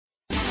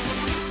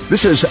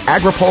This is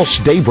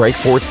AgriPulse Daybreak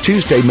for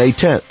Tuesday, May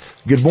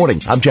 10th. Good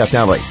morning. I'm Jeff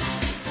Nally.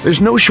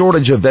 There's no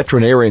shortage of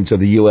veterinarians in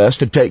the U.S.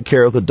 to take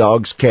care of the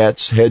dogs,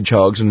 cats,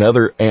 hedgehogs, and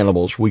other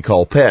animals we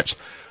call pets.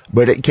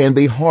 But it can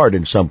be hard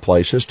in some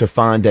places to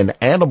find an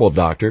animal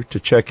doctor to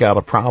check out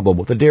a problem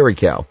with a dairy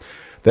cow.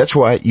 That's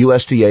why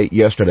USDA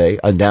yesterday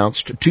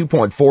announced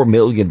 $2.4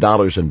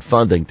 million in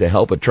funding to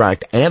help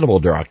attract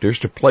animal doctors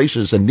to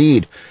places in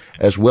need,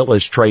 as well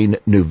as train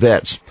new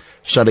vets.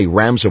 Sunny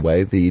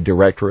Ramsaway, the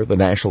director of the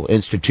National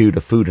Institute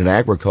of Food and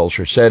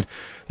Agriculture, said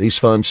these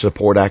funds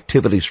support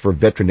activities for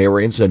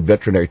veterinarians and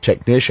veterinary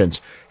technicians,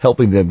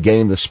 helping them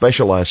gain the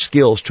specialized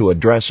skills to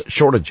address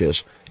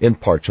shortages in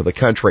parts of the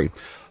country.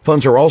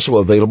 Funds are also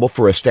available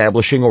for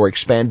establishing or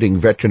expanding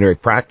veterinary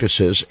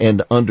practices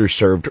in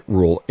underserved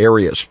rural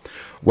areas.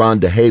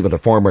 Ron DeHaven, a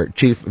former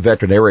chief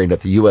veterinarian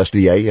at the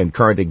USDA and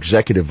current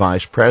executive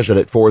vice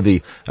president for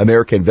the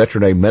American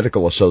Veterinary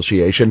Medical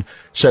Association,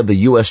 said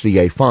the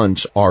USDA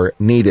funds are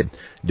needed.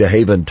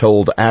 DeHaven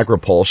told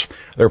AgriPulse,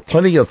 there are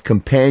plenty of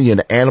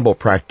companion animal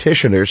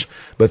practitioners,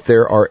 but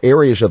there are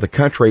areas of the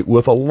country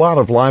with a lot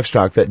of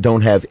livestock that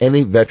don't have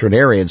any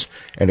veterinarians,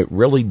 and it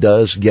really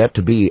does get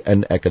to be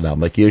an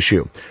economic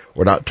issue.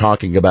 We're not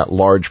talking about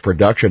large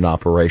production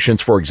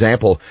operations. For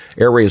example,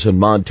 areas in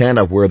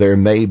Montana where there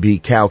may be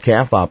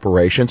cow-calf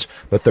operations,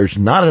 but there's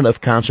not enough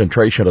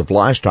concentration of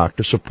livestock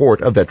to support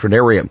a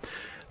veterinarian.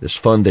 This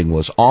funding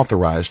was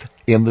authorized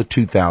in the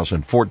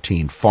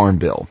 2014 Farm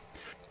Bill.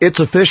 It's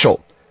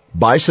official.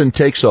 Bison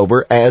takes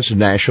over as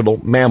national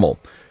mammal.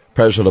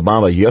 President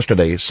Obama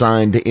yesterday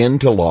signed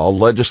into law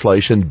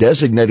legislation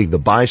designating the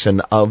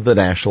bison of the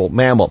national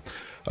mammal.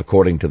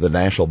 According to the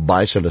National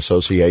Bison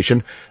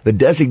Association, the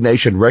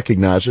designation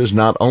recognizes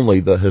not only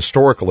the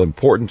historical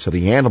importance of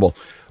the animal,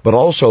 but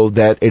also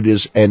that it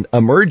is an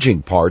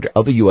emerging part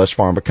of the U.S.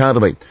 farm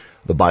economy.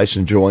 The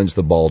bison joins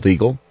the bald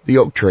eagle, the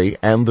oak tree,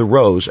 and the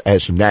rose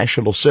as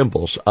national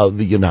symbols of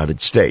the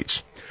United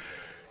States.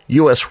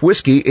 U.S.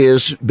 whiskey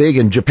is big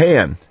in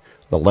Japan.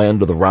 The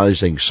land of the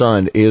rising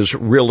sun is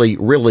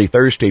really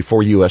thirsty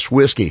for U.S.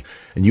 whiskey,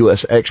 and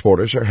U.S.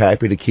 exporters are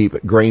happy to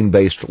keep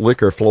grain-based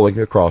liquor flowing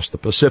across the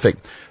Pacific.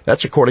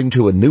 That's according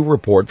to a new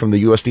report from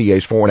the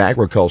USDA's Foreign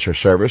Agriculture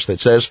Service that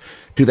says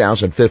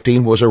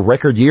 2015 was a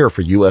record year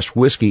for U.S.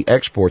 whiskey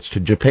exports to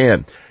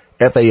Japan.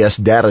 FAS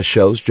data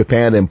shows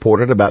Japan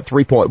imported about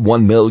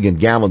 3.1 million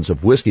gallons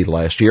of whiskey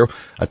last year,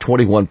 a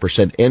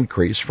 21%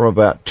 increase from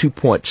about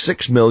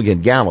 2.6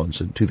 million gallons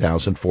in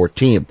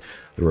 2014.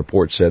 The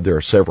report said there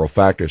are several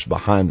factors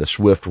behind the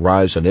swift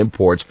rise in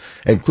imports,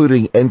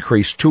 including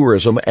increased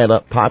tourism and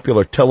a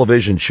popular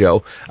television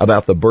show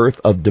about the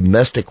birth of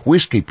domestic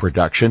whiskey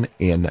production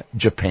in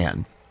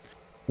Japan.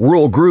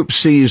 Rural Group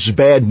sees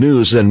bad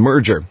news in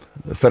merger.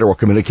 The Federal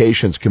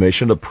Communications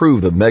Commission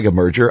approved the mega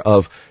merger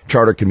of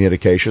Charter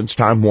Communications,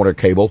 Time Warner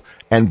Cable,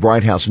 and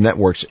Bright House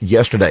Networks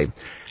yesterday.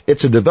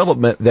 It's a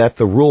development that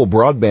the Rural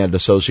Broadband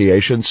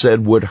Association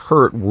said would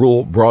hurt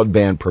rural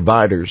broadband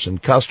providers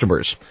and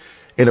customers.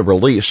 In a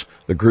release,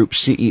 the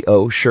group's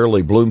CEO,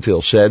 Shirley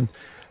Bloomfield, said,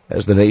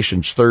 as the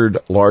nation's third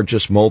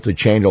largest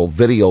multi-channel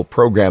video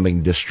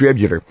programming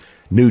distributor,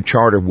 New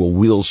Charter will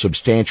wield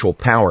substantial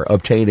power,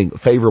 obtaining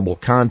favorable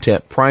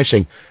content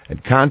pricing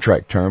and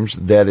contract terms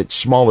that its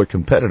smaller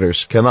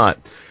competitors cannot.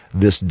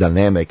 This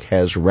dynamic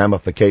has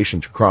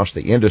ramifications across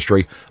the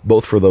industry,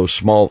 both for those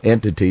small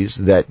entities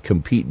that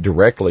compete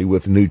directly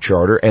with New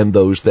Charter and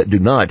those that do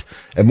not,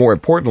 and more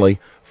importantly,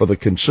 for the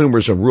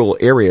consumers in rural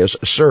areas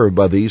served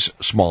by these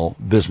small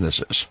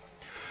businesses.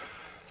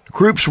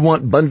 Groups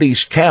want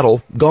Bundy's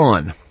cattle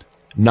gone.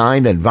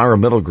 9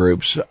 environmental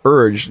groups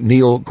urged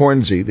Neil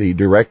Cornsey, the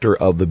director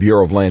of the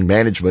Bureau of Land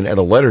Management, in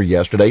a letter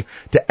yesterday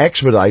to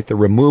expedite the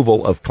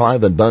removal of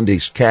Cliven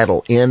Bundy's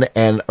cattle in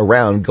and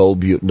around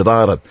Gold Butte,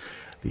 Nevada.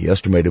 The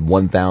estimated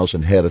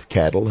 1,000 head of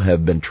cattle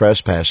have been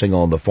trespassing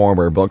on the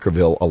former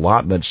Bunkerville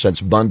allotment since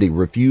Bundy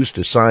refused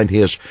to sign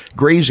his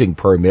grazing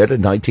permit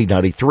in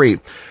 1993.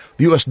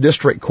 The U.S.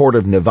 District Court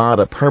of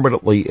Nevada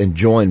permanently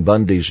enjoined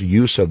Bundy's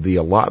use of the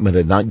allotment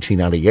in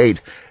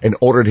 1998 and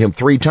ordered him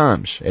 3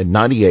 times, in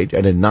 98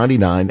 and in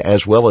 99,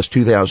 as well as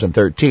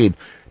 2013,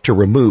 to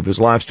remove his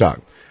livestock.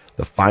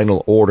 The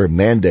final order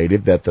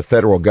mandated that the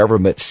federal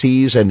government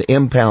seize and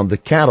impound the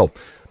cattle,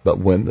 but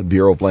when the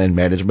Bureau of Land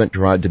Management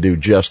tried to do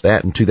just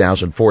that in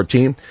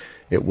 2014,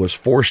 it was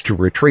forced to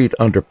retreat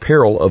under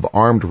peril of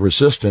armed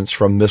resistance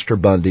from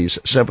Mr. Bundy's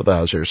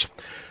sympathizers.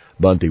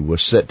 Bundy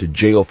was sent to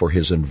jail for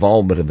his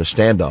involvement in the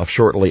standoff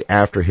shortly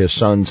after his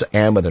sons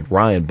Ammon and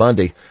Ryan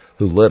Bundy,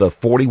 who led a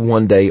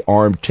 41-day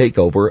armed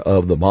takeover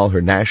of the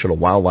Malheur National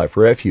Wildlife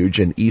Refuge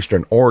in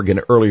eastern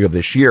Oregon earlier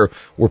this year,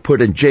 were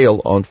put in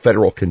jail on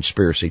federal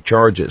conspiracy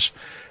charges.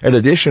 In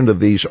addition to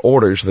these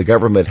orders, the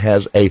government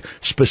has a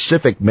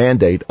specific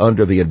mandate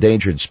under the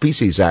Endangered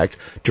Species Act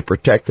to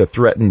protect the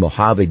threatened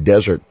Mojave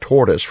Desert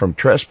tortoise from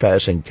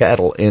trespassing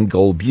cattle in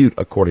Gold Butte,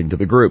 according to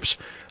the groups.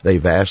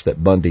 They've asked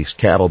that Bundy's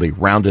cattle be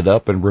rounded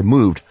up and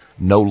removed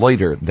no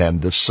later than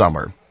this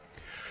summer.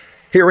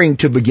 Hearing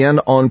to begin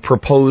on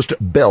proposed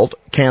belt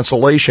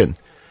cancellation.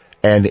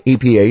 An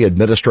EPA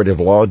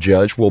administrative law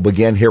judge will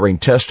begin hearing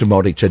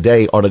testimony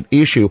today on an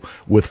issue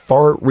with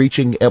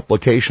far-reaching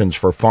implications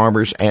for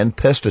farmers and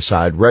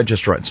pesticide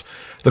registrants.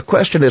 The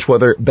question is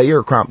whether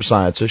Bayer Crop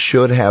Sciences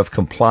should have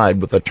complied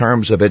with the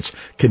terms of its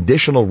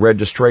conditional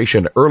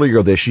registration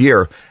earlier this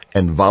year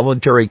and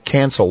voluntary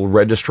cancel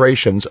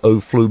registrations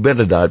of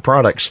flubendiide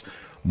products.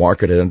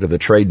 Marketed under the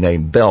trade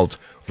name Belt,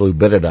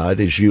 flubendiide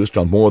is used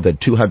on more than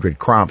 200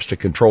 crops to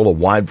control a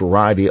wide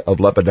variety of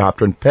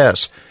lepidopteran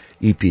pests.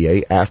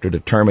 EPA, after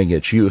determining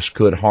its use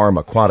could harm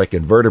aquatic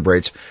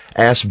invertebrates,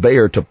 asked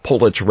Bayer to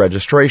pull its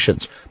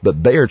registrations,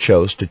 but Bayer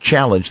chose to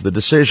challenge the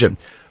decision.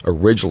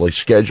 Originally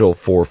scheduled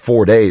for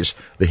 4 days,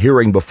 the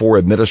hearing before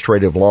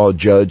Administrative Law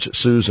Judge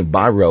Susan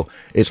Biro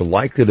is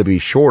likely to be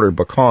shorter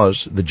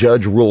because the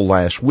judge ruled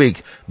last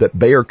week that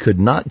Bayer could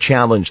not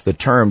challenge the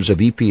terms of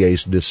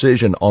EPA's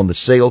decision on the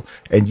sale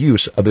and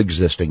use of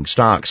existing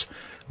stocks.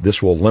 This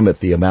will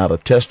limit the amount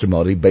of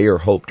testimony Bayer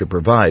hoped to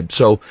provide,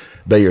 so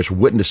Bayer's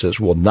witnesses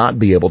will not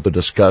be able to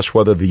discuss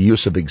whether the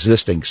use of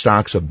existing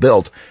stocks of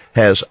Belt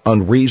has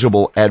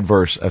unreasonable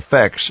adverse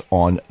effects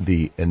on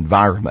the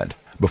environment.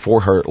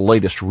 Before her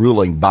latest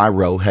ruling,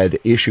 Biro had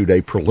issued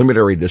a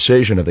preliminary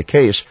decision of the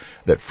case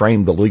that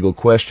framed the legal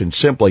question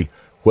simply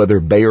whether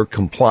Bayer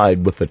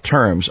complied with the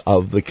terms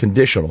of the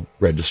conditional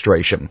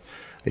registration.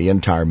 The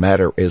entire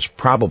matter is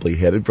probably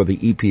headed for the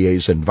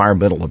EPA's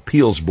Environmental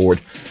Appeals Board,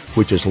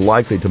 which is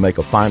likely to make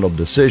a final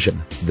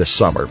decision this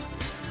summer.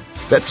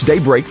 That's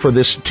Daybreak for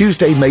this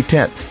Tuesday, May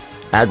 10th.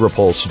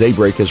 AgriPulse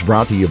Daybreak is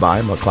brought to you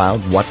by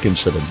McLeod,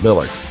 Watkinson &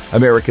 Miller,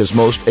 America's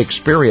most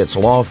experienced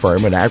law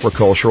firm in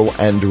agricultural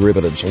and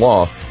derivatives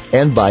law,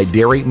 and by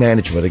Dairy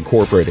Management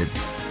Incorporated.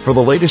 For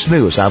the latest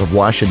news out of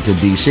Washington,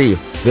 D.C.,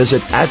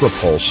 visit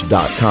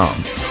agripulse.com.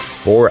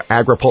 For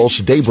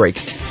AgriPulse Daybreak,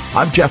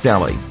 I'm Jeff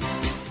Nally.